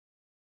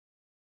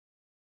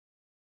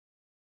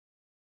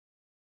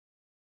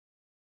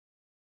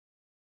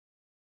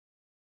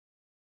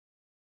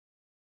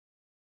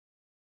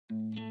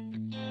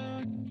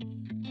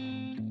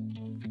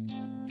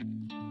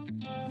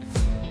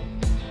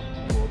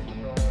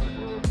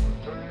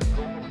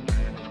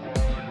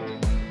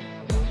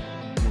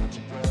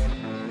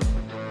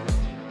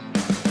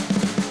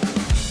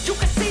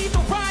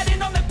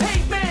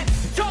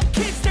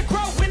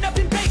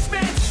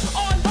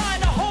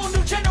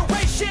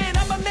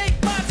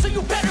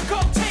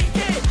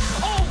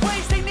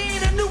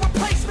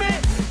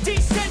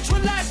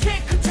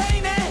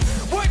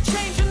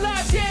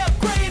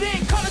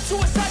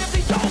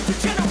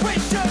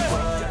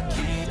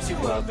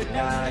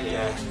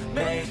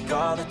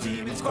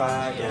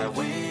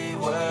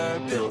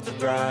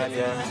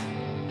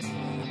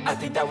I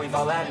think that we've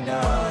all had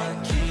enough.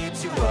 What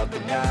keeps you up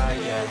at night,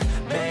 yeah?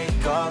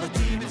 Make all the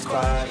demons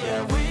quiet,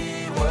 yeah.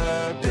 We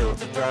were built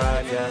to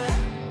thrive, yeah.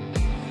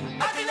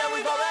 I think that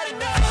we've all had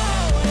enough.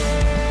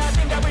 Yeah, I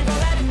think that we've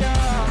all had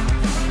enough.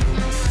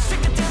 Sick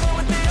of dealing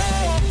with the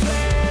old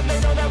plan. They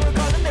know that we're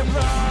calling it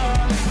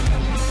wrong.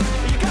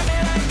 You got me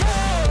like,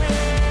 oh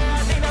yeah,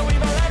 I think that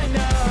we've all had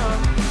enough.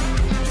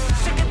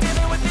 Sick of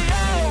dealing with the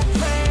old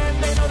plan.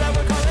 They know that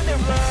we're calling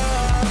it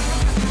wrong.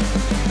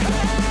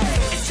 Hey,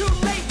 it's too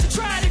late to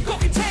try to go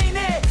contain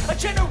it. A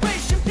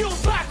generation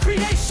fueled by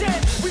creation.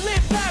 We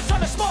live lives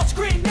on a small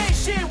screen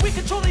nation. We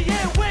control the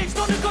airwaves,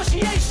 no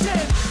negotiation.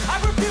 I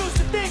refuse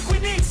to think we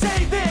need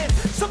saving.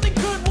 Something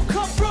good will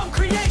come from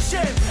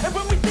creation. And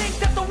when we think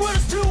that the world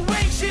is too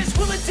anxious,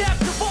 we'll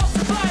adapt, evolve,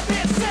 survive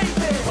and save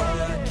it.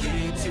 What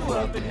keeps you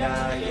up at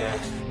night, yeah?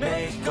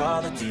 Make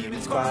all the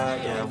demons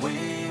quiet, yeah.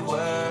 We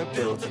were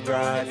built to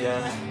thrive,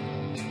 yeah.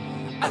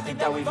 I think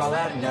that we've all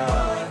had enough.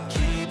 What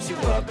keeps you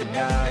up at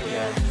night,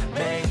 yeah?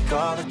 Make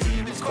all the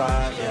demons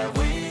quiet, yeah.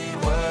 We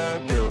were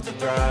built to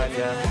thrive,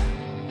 yeah.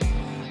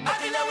 I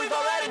think that we've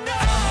all had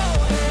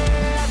enough.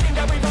 Yeah, I think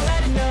that we've all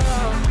had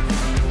enough.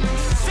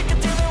 Sick of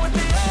dealing with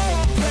the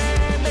old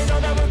plan. They know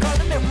that we're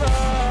calling it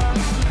wrong.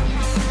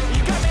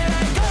 You got me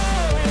like,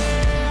 oh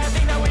yeah, I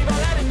think that we've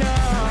all had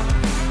enough.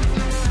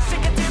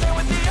 Sick of dealing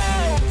with the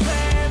old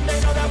plan. They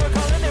know that we're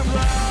calling it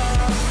wrong.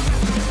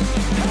 Hey,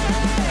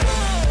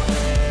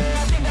 oh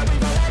yeah, I think that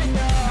we've all had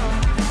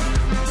enough.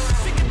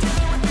 Sick of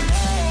dealing with the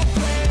old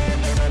plan.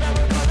 They know that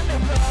we're calling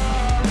it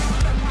wrong.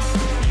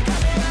 You got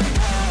me like,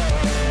 oh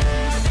yeah,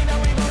 I think that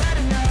we've all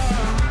had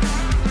enough.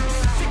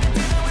 Sick of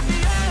dealing with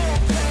the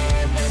old plan.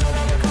 They know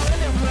that we're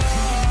calling it wrong.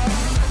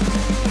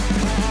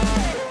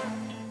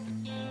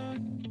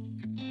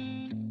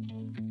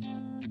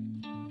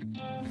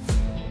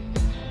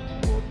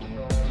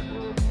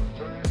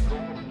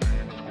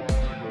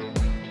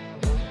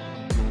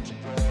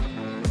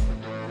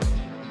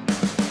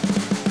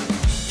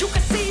 You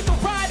can see the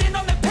writing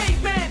on the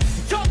pavement.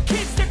 Young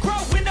kids, they're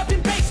growing up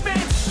in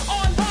basements.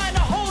 Online, a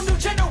whole new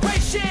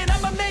generation.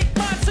 I'ma make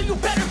mine, so you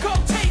better go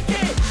take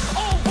it.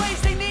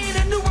 Always, they need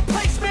a new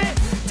replacement.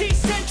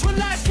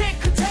 Decentralized, can't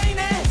contain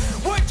it.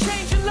 We're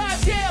changing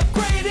lives, yeah,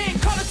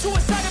 upgrading. Call it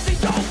suicide of the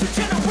older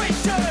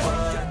generation.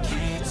 What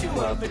keeps you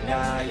up at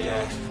night,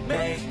 yeah?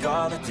 Make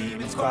all the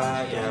demons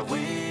quiet, yeah.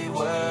 We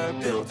were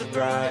built to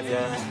thrive,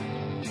 yeah.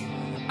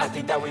 I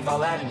think that we've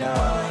all had enough.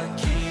 What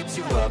keeps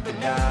you up at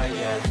night,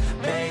 yeah?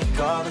 Make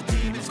all the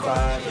demons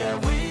quiet, yeah.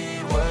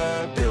 We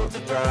were built to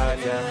thrive,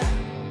 yeah.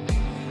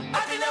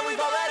 I think that we've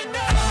all had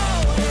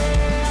enough.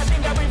 Yeah, I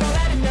think that we've all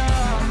had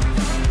enough.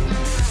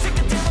 Sick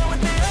of dealing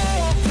with the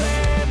old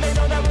plan. They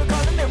know that we're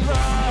calling it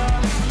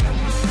wrong.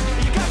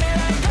 You got me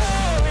like,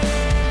 oh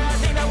yeah, I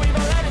think that we've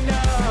all had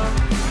enough.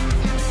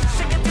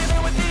 Sick of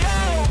dealing with the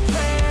old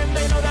plan.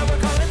 They know that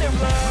we're calling it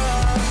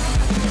wrong.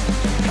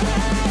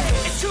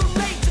 Hey, it's too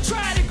late to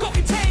try to go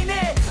contain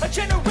it. A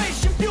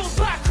generation fueled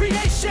by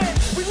creation.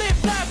 We live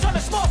lives on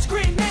a small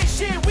screen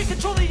nation. We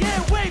control the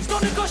airwaves, no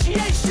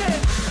negotiation.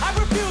 I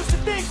refuse to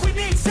think we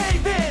need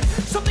saving.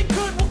 Something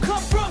good will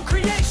come from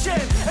creation.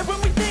 And when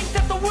we think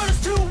that the world is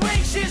too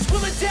anxious,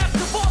 we'll adapt,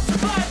 evolve,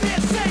 survive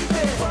and save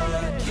it.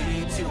 What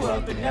keeps you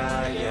up at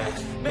night, yeah?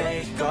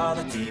 Make all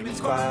the demons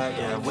quiet,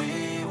 yeah.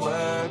 We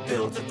were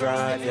built to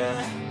thrive,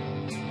 yeah.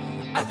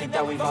 I think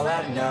that we've all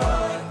had enough.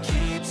 What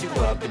keeps you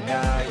up at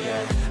night,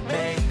 yeah?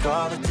 Make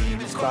all the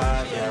demons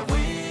quiet, yeah.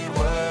 We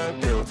were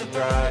built to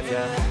thrive,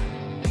 yeah.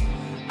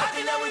 I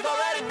think that we've all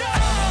had enough.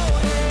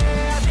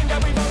 Yeah, I think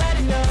that we've all had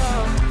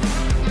enough.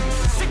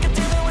 Sick of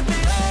dealing with the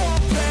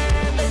old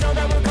plan. They know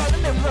that we're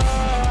calling it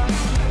wrong.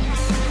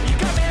 You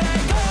got me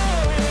like,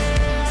 oh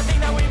yeah, I think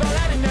that we've all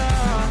had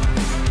enough.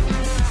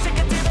 Sick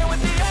of dealing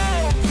with the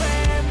old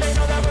plan. They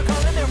know that we're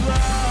calling it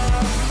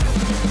wrong.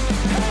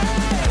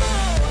 Hey,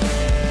 oh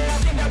yeah, I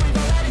think that we've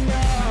all had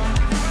enough.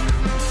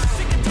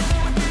 Sick of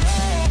dealing with the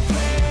old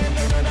plan.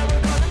 They know that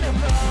we're calling it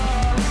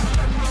wrong.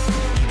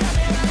 You got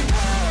me like,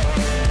 oh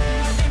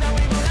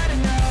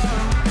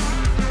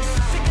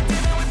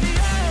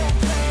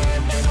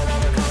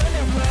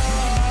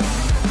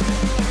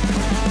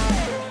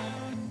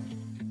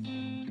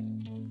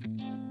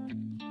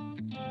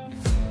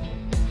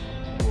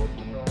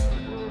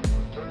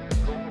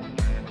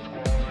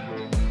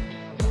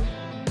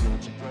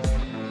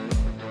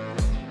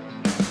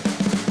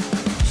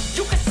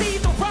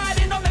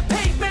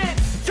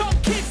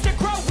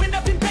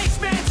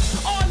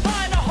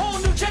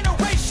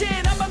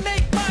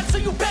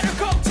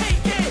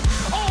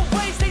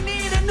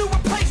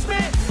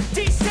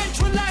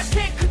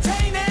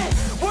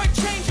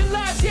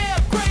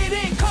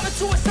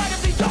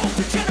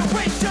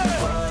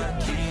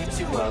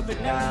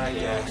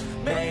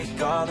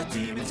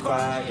demons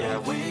quiet, yeah.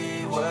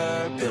 We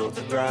were built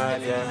to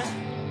thrive, yeah.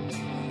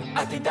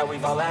 I think that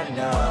we've all had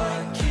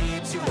enough. What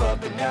keeps you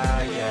up at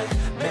night, yeah.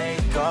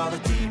 Make all the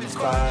demons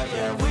quiet,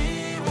 yeah.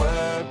 We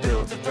were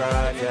built to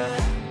thrive, yeah.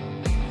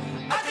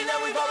 I think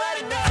that we've all had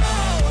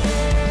enough.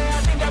 Yeah,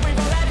 I think that we've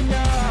all had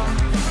enough.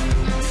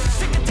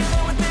 Sick of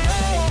dealing with the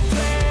old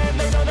plan.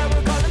 They know that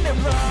we're calling it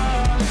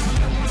wrong.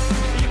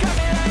 You got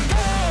me like,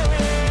 oh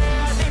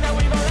yeah, I think that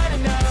we've all had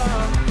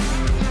enough.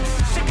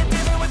 Sick of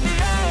dealing with the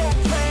old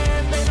plan.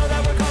 They know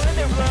that we're calling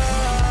it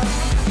wrong.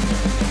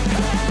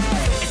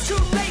 Hey, it's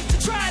too late to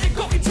try to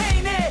go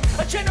contain it.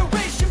 A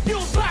generation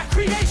fueled by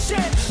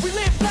creation. We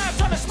live lives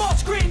on a small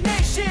screen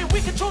nation.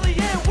 We control the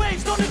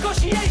airwaves, no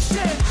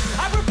negotiation.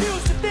 I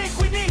refuse to think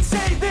we need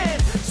saving.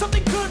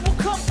 Something good will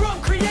come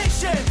from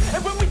creation.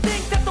 And when we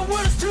think that the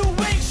world is too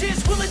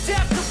anxious, we'll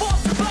adapt, evolve,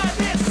 survive,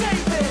 and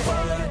save it.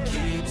 What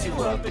keeps you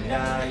up at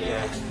night,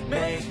 yeah.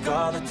 Make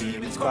all the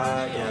demons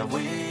quiet, yeah.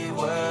 We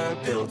were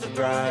built to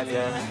thrive,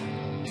 yeah.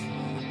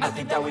 I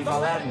think that we've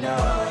all had enough.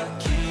 What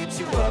keeps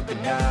you up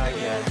at night,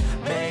 yeah.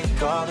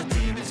 Make all the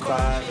demons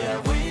quiet, yeah.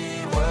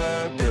 We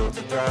were built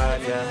to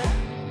thrive,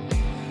 yeah.